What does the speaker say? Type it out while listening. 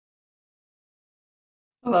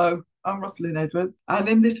Hello, I'm Rosalind Edwards, and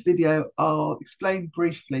in this video, I'll explain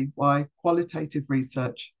briefly why qualitative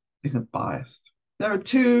research isn't biased. There are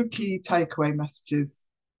two key takeaway messages.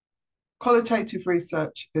 Qualitative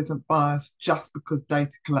research isn't biased just because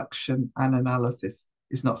data collection and analysis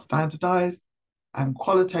is not standardized, and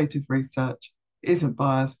qualitative research isn't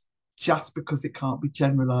biased just because it can't be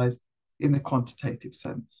generalized in the quantitative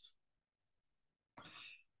sense.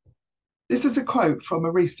 This is a quote from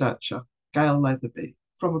a researcher, Gail Leatherby,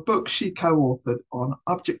 from a book she co-authored on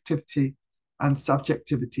objectivity and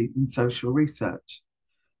subjectivity in social research.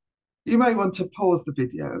 You may want to pause the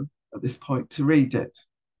video at this point to read it.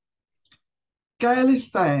 Gail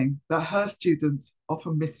is saying that her students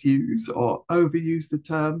often misuse or overuse the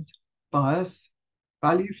terms bias,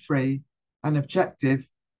 value-free, and objective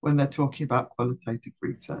when they're talking about qualitative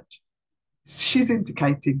research. She's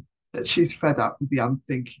indicating that she's fed up with the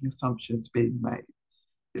unthinking assumptions being made.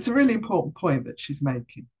 It's a really important point that she's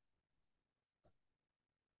making.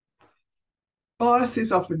 Bias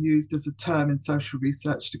is often used as a term in social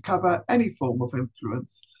research to cover any form of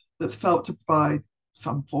influence that's felt to provide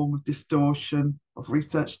some form of distortion of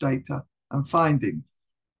research data and findings.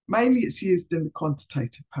 Mainly, it's used in the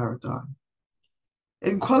quantitative paradigm.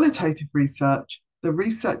 In qualitative research, the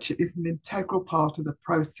researcher is an integral part of the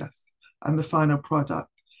process and the final product.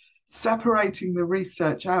 Separating the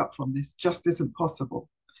research out from this just isn't possible.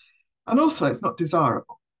 And also, it's not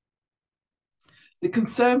desirable. The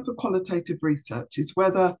concern for qualitative research is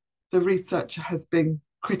whether the researcher has been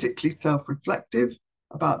critically self-reflective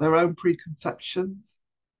about their own preconceptions,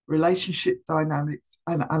 relationship dynamics,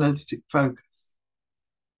 and analytic focus.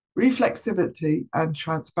 Reflexivity and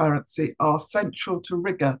transparency are central to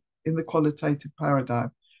rigor in the qualitative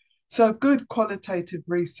paradigm. So good qualitative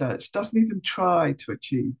research doesn't even try to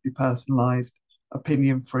achieve depersonalized,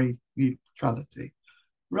 opinion-free neutrality.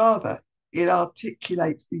 Rather, it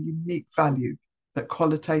articulates the unique value that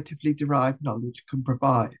qualitatively derived knowledge can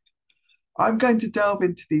provide. I'm going to delve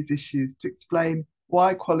into these issues to explain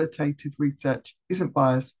why qualitative research isn't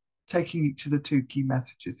biased, taking each of the two key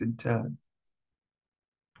messages in turn.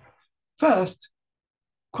 First,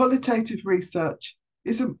 qualitative research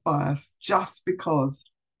isn't biased just because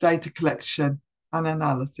data collection and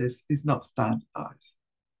analysis is not standardized.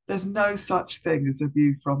 There's no such thing as a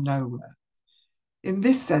view from nowhere. In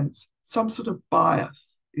this sense, some sort of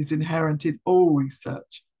bias is inherent in all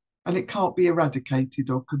research, and it can't be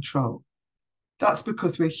eradicated or controlled. That's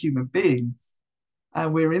because we're human beings,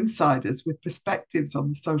 and we're insiders with perspectives on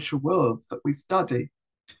the social worlds that we study.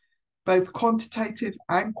 Both quantitative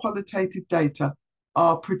and qualitative data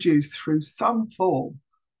are produced through some form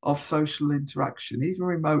of social interaction, even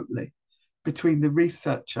remotely, between the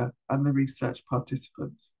researcher and the research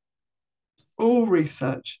participants. All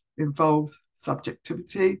research involves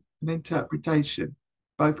subjectivity and interpretation,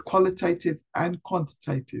 both qualitative and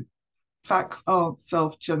quantitative. Facts aren't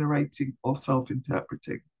self-generating or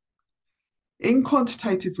self-interpreting. In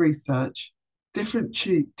quantitative research, different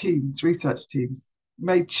research teams,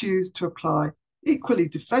 may choose to apply equally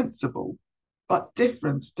defensible but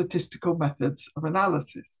different statistical methods of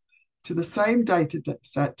analysis to the same data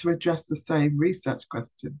set to address the same research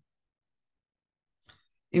question.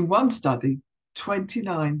 In one study,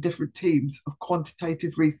 29 different teams of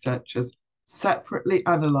quantitative researchers separately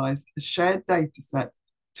analysed a shared data set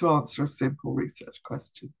to answer a simple research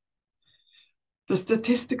question. The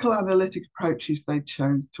statistical analytic approaches they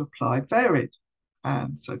chose to apply varied,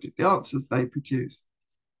 and so did the answers they produced.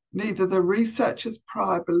 Neither the researchers'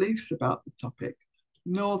 prior beliefs about the topic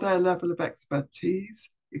nor their level of expertise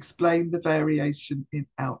explained the variation in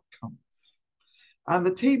outcomes. And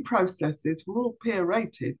the team processes were all peer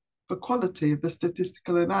rated for quality of the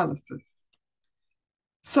statistical analysis.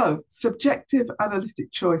 So, subjective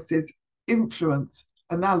analytic choices influence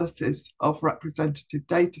analysis of representative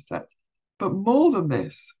data sets. But more than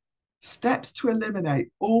this, steps to eliminate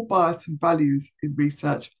all bias and values in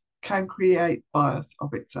research can create bias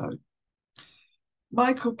of its own.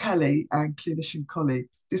 Michael Kelly and clinician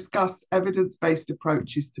colleagues discuss evidence-based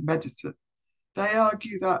approaches to medicine. They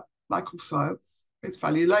argue that, like all science, it's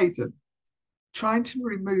value-laden. Trying to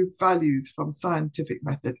remove values from scientific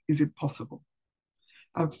method is impossible.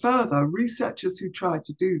 And further, researchers who try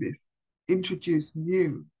to do this introduce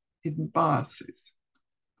new hidden biases.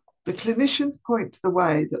 The clinicians point to the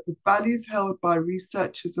way that the values held by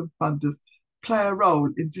researchers and funders play a role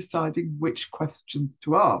in deciding which questions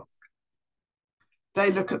to ask.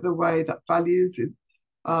 They look at the way that values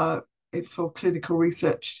for clinical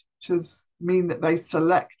researchers mean that they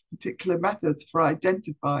select particular methods for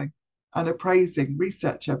identifying and appraising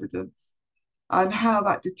research evidence, and how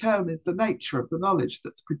that determines the nature of the knowledge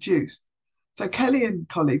that's produced. So Kelly and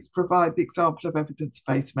colleagues provide the example of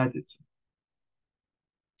evidence-based medicine.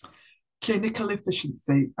 Clinical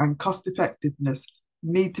efficiency and cost effectiveness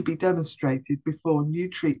need to be demonstrated before new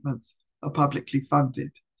treatments are publicly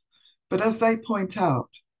funded. But as they point out,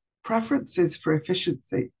 preferences for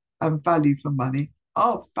efficiency and value for money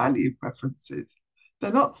are value preferences.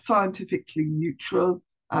 They're not scientifically neutral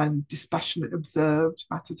and dispassionate observed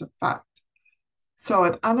matters of fact. So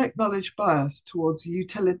an unacknowledged bias towards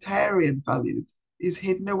utilitarian values is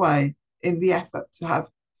hidden away in the effort to have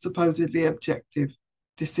supposedly objective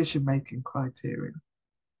decision-making criteria.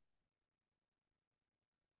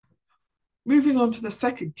 Moving on to the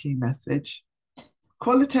second key message,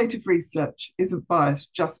 qualitative research isn't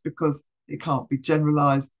biased just because it can't be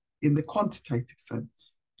generalized in the quantitative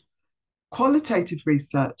sense. Qualitative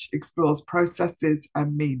research explores processes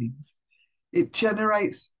and meanings. It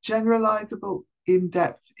generates generalizable,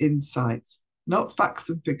 in-depth insights, not facts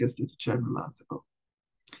and figures that are generalizable.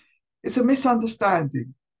 It's a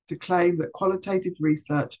misunderstanding to claim that qualitative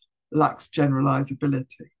research lacks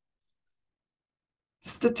generalizability. The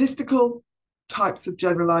statistical types of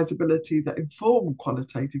generalizability that inform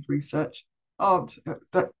qualitative research aren't,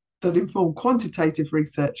 that inform quantitative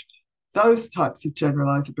research, those types of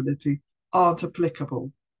generalizability aren't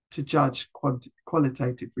applicable to judge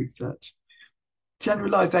qualitative research.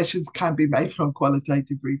 Generalizations can be made from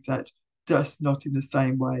qualitative research, just not in the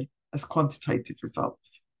same way as quantitative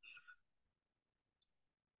results.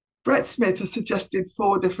 Brett Smith has suggested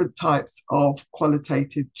 4 different types of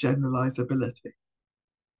qualitative generalizability.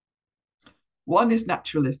 One is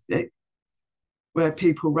naturalistic, where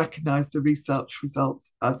people recognize the research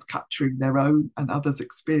results as capturing their own and others'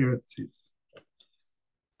 experiences.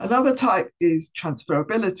 Another type is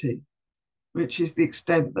transferability, which is the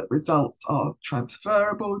extent that results are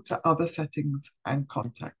transferable to other settings and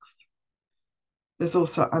contexts. There's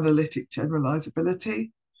also analytic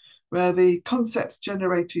generalizability, where the concepts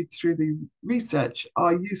generated through the research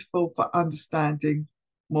are useful for understanding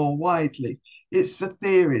more widely. It's the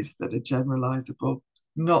theories that are generalizable,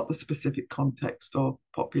 not the specific context or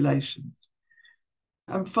populations.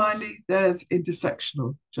 And finally, there's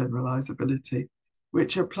intersectional generalizability,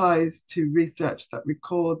 which applies to research that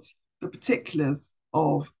records the particulars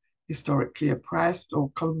of historically oppressed or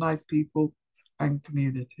colonized people and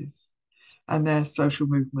communities and their social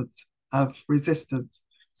movements of resistance.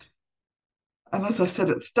 And as I said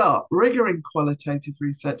at the start, rigor in qualitative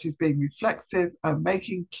research is being reflexive and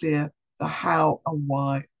making clear the how and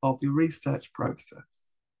why of your research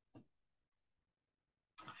process.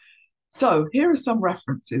 So here are some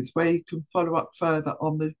references where you can follow up further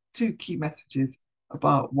on the 2 key messages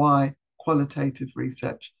about why qualitative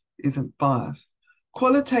research isn't biased.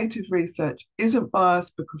 Qualitative research isn't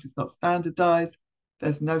biased because it's not standardized.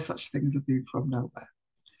 There's no such thing as a view from nowhere.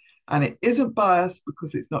 And it isn't biased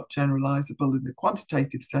because it's not generalizable in the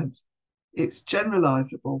quantitative sense. It's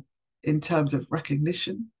generalizable in terms of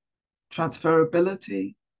recognition,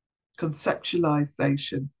 transferability,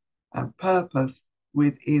 conceptualization, and purpose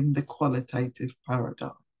within the qualitative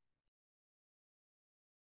paradigm.